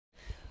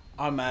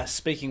I'm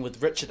speaking with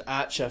Richard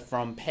Archer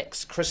from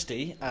Pax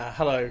Christi.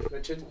 Hello,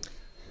 Richard.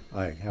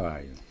 Hi, how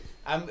are you?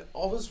 I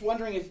was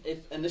wondering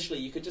if initially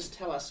you could just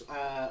tell us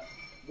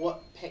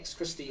what Pax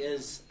Christi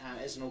is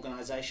as an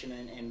organisation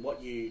and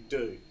what you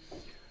do.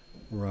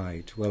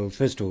 Right. Well,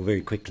 first of all,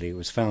 very quickly, it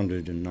was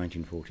founded in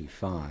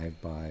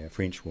 1945 by a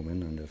French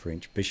woman and a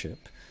French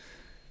bishop,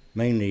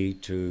 mainly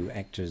to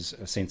act as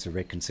a sense of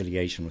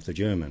reconciliation with the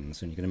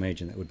Germans. And you can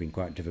imagine that would have been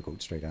quite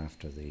difficult straight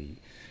after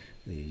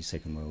the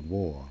Second World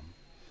War.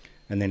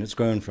 And then it's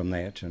grown from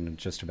that, and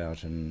just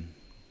about in,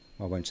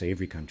 I won't say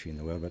every country in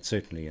the world, but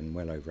certainly in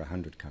well over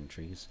 100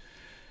 countries.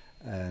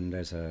 And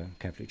as a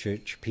Catholic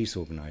Church peace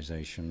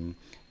organisation,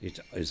 it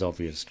is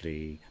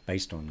obviously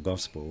based on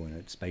gospel, and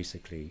it's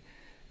basically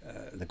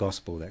the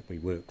gospel that we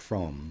work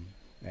from,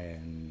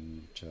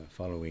 and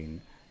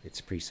following its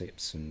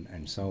precepts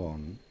and so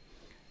on.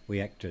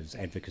 We act as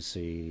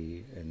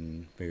advocacy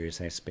in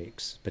various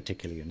aspects,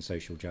 particularly in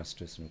social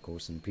justice and of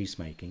course in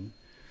peacemaking.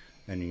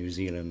 And in New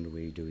Zealand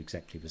we do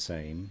exactly the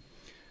same.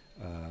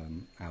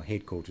 Our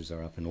headquarters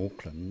are up in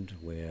Auckland,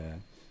 where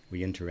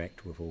we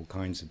interact with all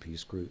kinds of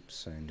peace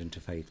groups and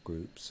interfaith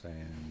groups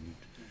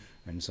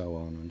and so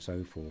on and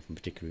so forth, and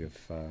particularly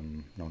with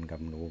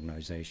non-governmental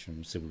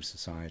organisations, civil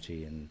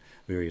society in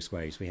various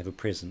ways. We have a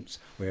presence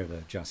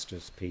wherever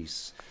justice,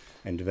 peace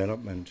and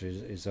development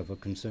is of a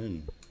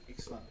concern.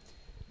 Excellent.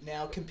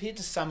 Now, compared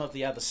to some of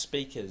the other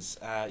speakers,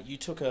 you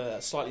took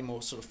a slightly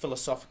more sort of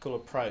philosophical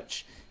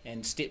approach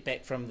and stepped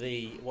back from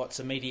what's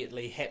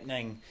immediately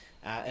happening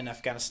in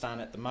Afghanistan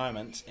at the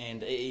moment,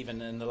 and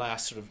even in the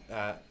last sort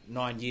of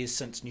 9 years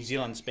since New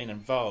Zealand's been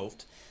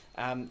involved.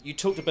 You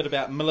talked a bit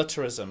about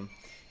militarism,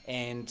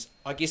 and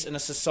I guess in a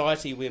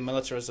society where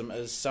militarism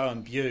is so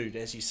imbued,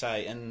 as you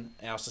say, in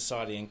our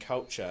society and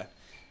culture,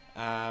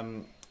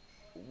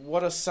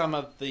 what are some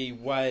of the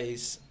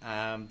ways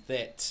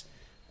that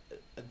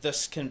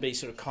this can be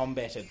sort of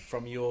combated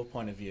from your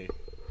point of view?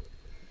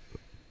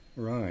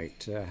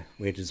 Right,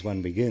 where does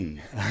one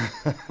begin?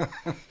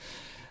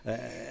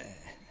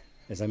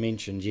 As I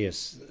mentioned,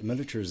 yes,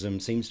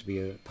 militarism seems to be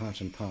a part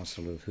and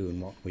parcel of who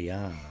and what we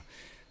are.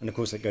 And of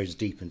course it goes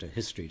deep into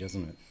history,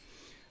 doesn't it?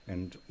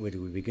 And where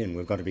do we begin?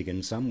 We've got to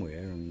begin somewhere,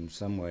 and in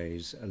some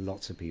ways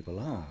lots of people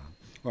are.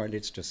 All right,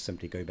 let's just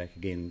simply go back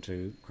again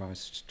to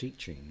Christ's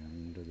teaching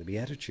and the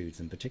Beatitudes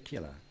in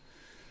particular.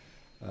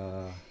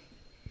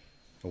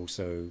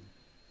 Also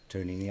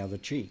turning the other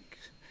cheek.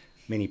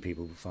 Many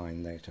people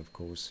find that, of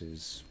course,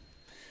 is,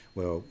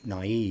 well,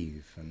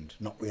 naive and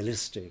not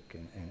realistic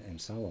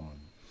and so on.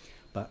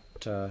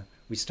 But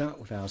we start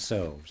with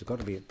ourselves. We've got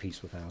to be at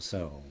peace with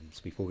ourselves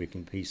before we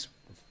can peace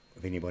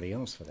with anybody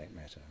else, for that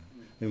matter.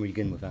 Then we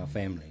begin with our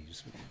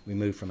families. We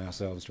move from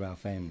ourselves to our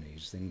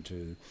families, then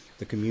to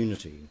the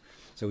community.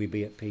 So we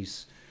be at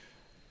peace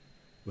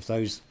with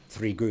those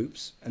three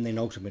groups, and then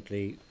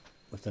ultimately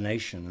with the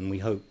nation, and we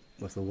hope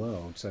with the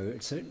world. So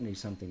it's certainly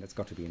something that's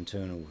got to be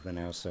internal within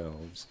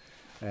ourselves,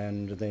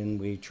 and then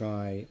we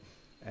try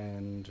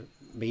and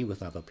be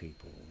with other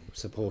people,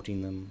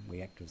 supporting them.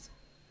 We act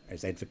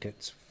as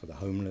advocates for the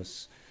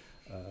homeless,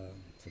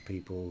 for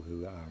people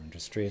who are in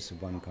distress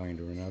of one kind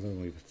or another,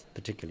 and we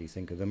particularly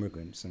think of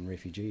immigrants and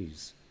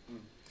refugees.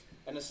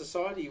 In a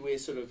society where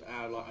sort of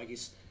like, I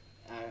guess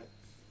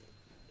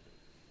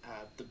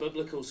the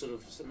biblical sort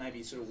of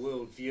maybe sort of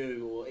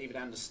worldview, or even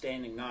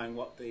understanding, knowing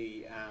what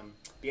the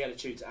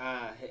Beatitudes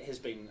are, has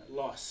been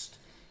lost.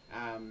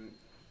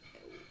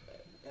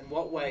 In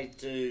what way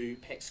do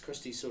Pax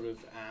Christi sort of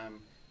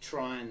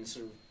try and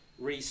sort of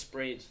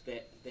re-spread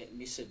that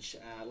message?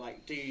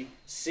 Like, do you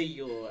see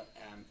your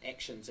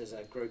actions as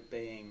a group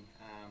being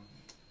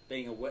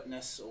a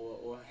witness,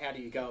 or how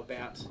do you go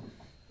about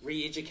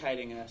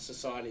re-educating a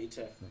society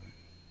to,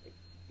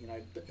 you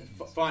know,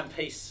 find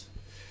peace?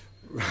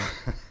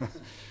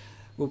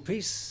 Well,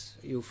 peace,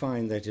 you'll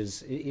find that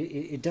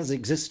it does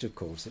exist, of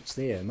course. It's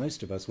there.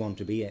 Most of us want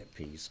to be at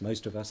peace.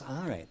 Most of us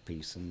are at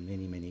peace in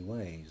many, many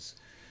ways.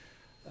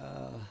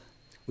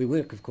 We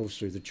work, of course,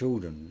 through the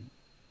children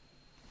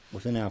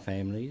within our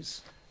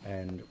families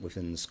and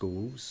within the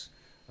schools.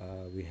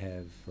 We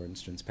have, for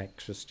instance,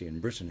 Pax Christi in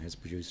Britain has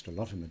produced a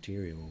lot of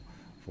material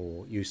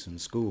for use in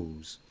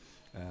schools,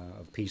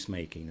 of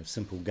peacemaking, of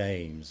simple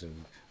games,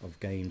 of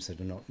games that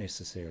are not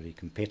necessarily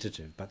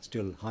competitive but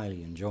still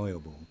highly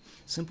enjoyable.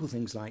 Simple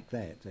things like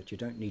that you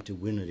don't need to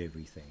win at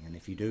everything, and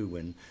if you do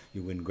win,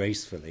 you win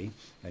gracefully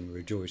and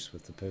rejoice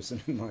with the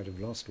person who might have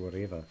lost,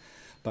 whatever.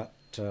 But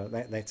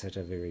that's at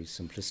a very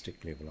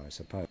simplistic level, I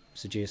suppose.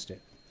 Suggest that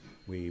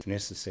we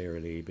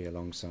necessarily be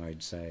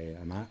alongside, say,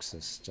 a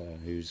Marxist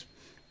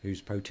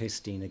who's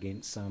protesting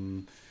against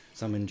some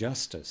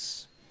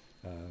injustice.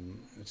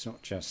 It's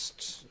not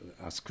just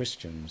us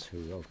Christians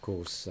who, of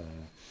course,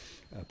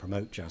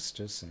 promote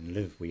justice and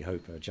live, we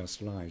hope,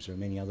 just lives. There are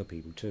many other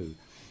people too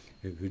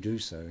who do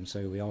so, and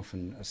so we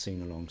often are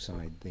seen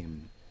alongside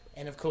them.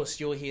 And of course,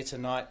 you're here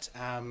tonight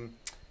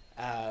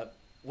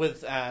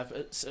with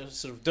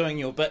sort of doing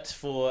your bit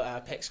for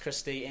Pax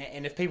Christi,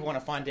 and if people want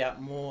to find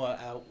out more,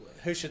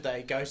 who should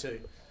they go to?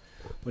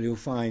 Well, you'll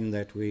find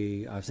that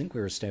I think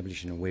we're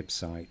establishing a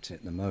website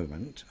at the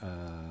moment,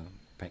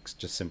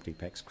 just simply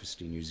Pax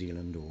Christi New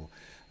Zealand, or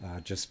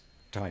just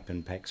type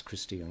in Pax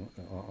Christi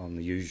on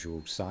the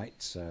usual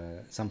sites.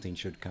 Something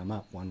should come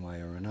up one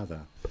way or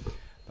another.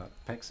 But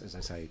as I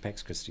say,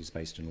 Pax Christi is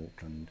based in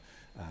Auckland.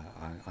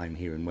 I'm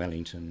here in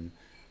Wellington.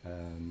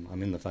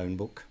 I'm in the phone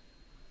book.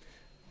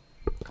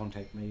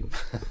 Contact me.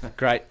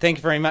 Great. Thank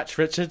you very much,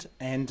 Richard,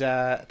 and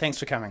thanks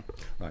for coming.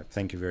 Right.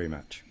 Thank you very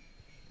much.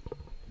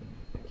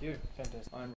 Thank you. Fantastic.